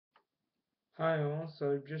Hi all,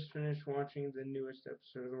 so I've just finished watching the newest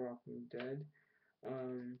episode of The Walking Dead.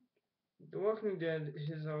 Um, The Walking Dead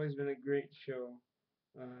has always been a great show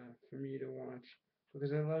for me to watch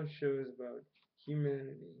because I love shows about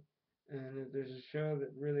humanity. And if there's a show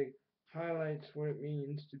that really highlights what it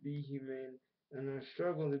means to be humane and our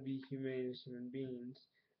struggle to be humane as human beings,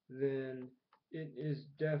 then it is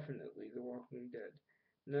definitely The Walking Dead.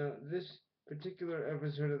 Now, this particular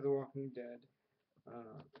episode of The Walking Dead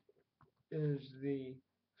uh, is the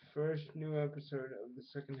first new episode of the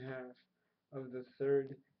second half of the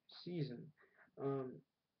third season. Um,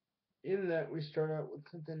 in that, we start out with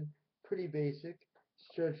something pretty basic,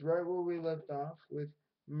 starts right where we left off with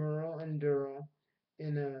Merle and Daryl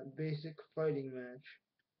in a basic fighting match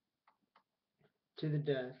to the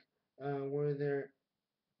death, where they're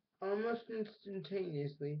almost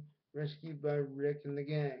instantaneously rescued by Rick and the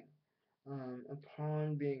gang.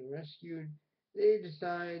 Upon being rescued, they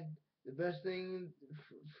decide the best thing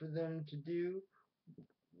for them to do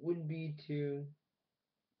would be to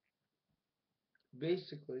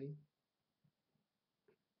basically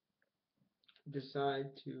decide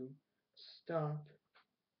to stop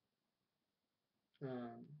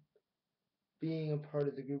um, being a part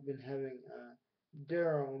of the group and having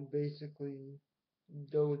Daryl basically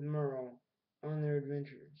go with Merle on their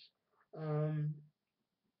adventures. Um,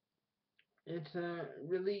 it's a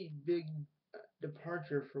really big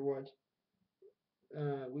departure for what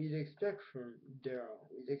we'd expect from Daryl.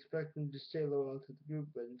 We'd expect him to stay loyal to the group,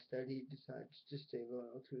 but instead he decides to stay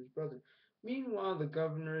loyal to his brother. Meanwhile, the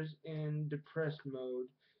governor's in depressed mode.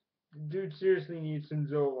 The dude seriously needs some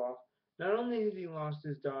Zoloft. Not only has he lost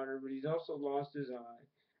his daughter, but he's also lost his eye,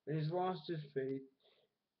 and he's lost his faith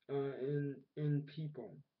in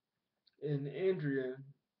people. And Andrea,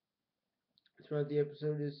 throughout the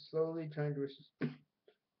episode, is slowly trying to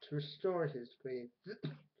restore his faith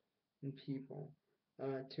in people,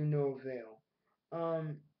 to no avail.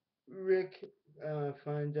 Um, Rick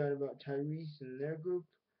finds out about Tyrese and their group,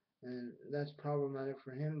 and that's problematic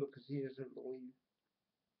for him because he doesn't believe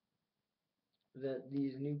that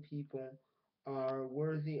these new people are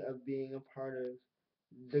worthy of being a part of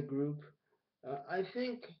the group. I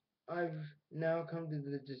think I've now come to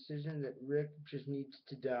the decision that Rick just needs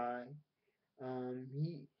to die.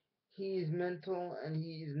 He's mental and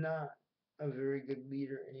he's not a very good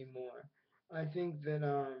leader anymore. I think that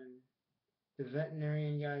the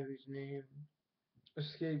veterinarian guy whose name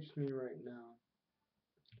escapes me right now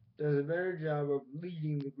does a better job of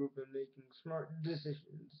leading the group and making smart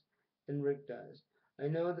decisions than Rick does. I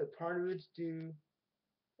know that part of it's due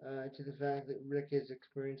to the fact that Rick is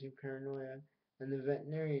experiencing paranoia and the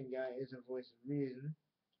veterinarian guy is a voice of reason,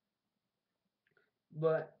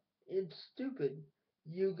 but it's stupid.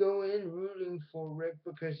 You go in rooting for Rick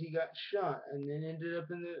because he got shot and then ended up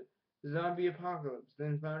in the zombie apocalypse,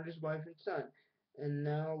 then found his wife and son, and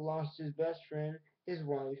now lost his best friend, his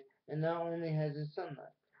wife, and now only has his son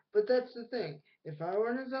left. But that's the thing. If I were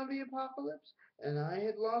in a zombie apocalypse and I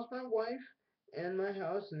had lost my wife and my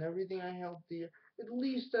house and everything I held dear, at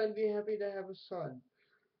least I'd be happy to have a son.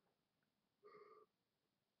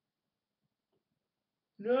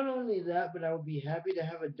 Not only that, but I would be happy to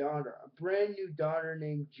have a daughter, a brand new daughter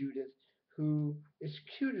named Judith, who is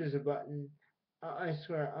cute as a button. I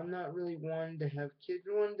swear, I'm not really one to have kids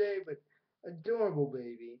one day, but adorable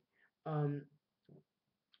baby. Um,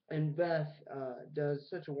 and Beth does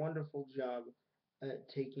such a wonderful job at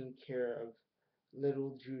taking care of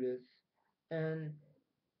little Judith. And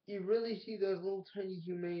you really see those little tiny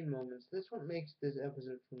humane moments. That's what makes this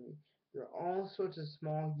episode for me. There are all sorts of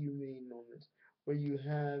small humane moments where you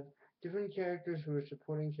have different characters who are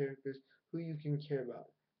supporting characters who you can care about.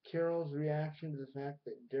 Carol's reaction to the fact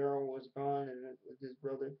that Daryl was gone and went with his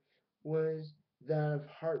brother was that of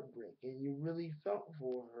heartbreak, and you really felt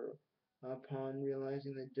for her upon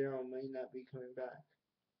realizing that Daryl may not be coming back.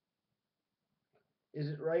 Is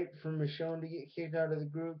it right for Michonne to get kicked out of the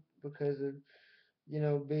group because of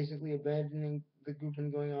basically abandoning the group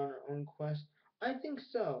and going on her own quest? I think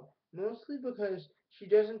so. Mostly because she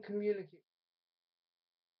doesn't communicate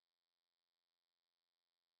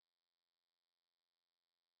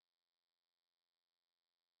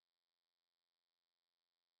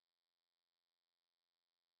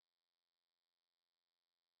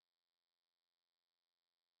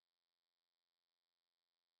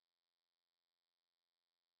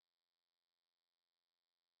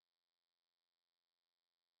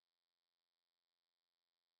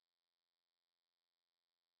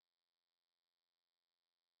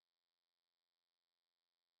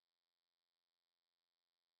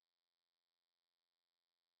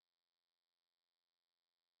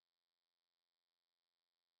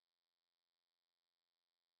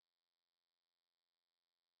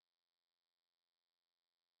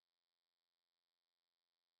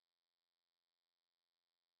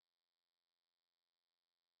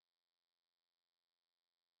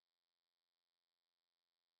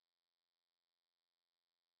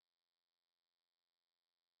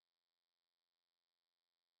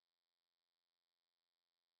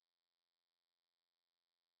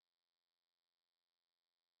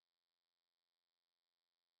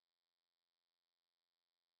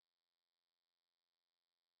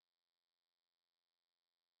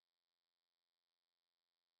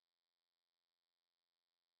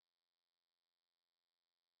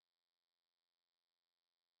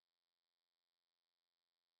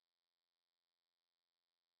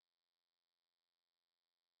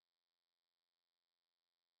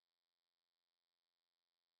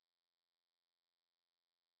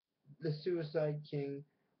The Suicide King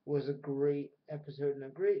was a great episode and a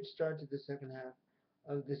great start to the second half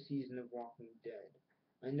of the season of Walking Dead.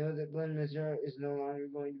 I know that Glenn Mazzara is no longer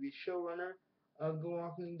going to be showrunner of The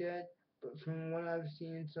Walking Dead, but from what I've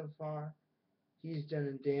seen so far, he's done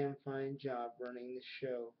a damn fine job running the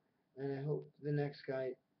show, and I hope the next guy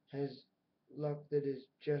has luck that is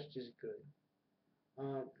just as good.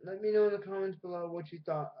 Let me know in the comments below what you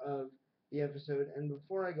thought of the episode, and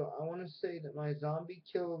before I go, I want to say that my zombie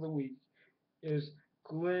kill of the week is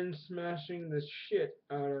Glenn smashing the shit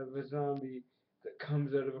out of a zombie that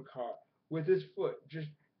comes out of a car with his foot.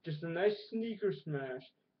 Just a nice sneaker smash.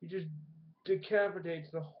 He just decapitates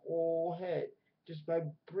the whole head just by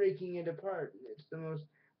breaking it apart. And it's the most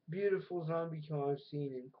beautiful zombie kill I've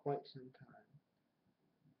seen in quite some time.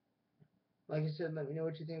 Like I said, let me know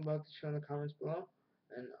what you think about the show in the comments below,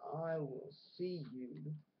 and I will see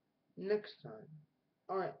you next time.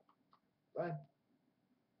 Alright, bye.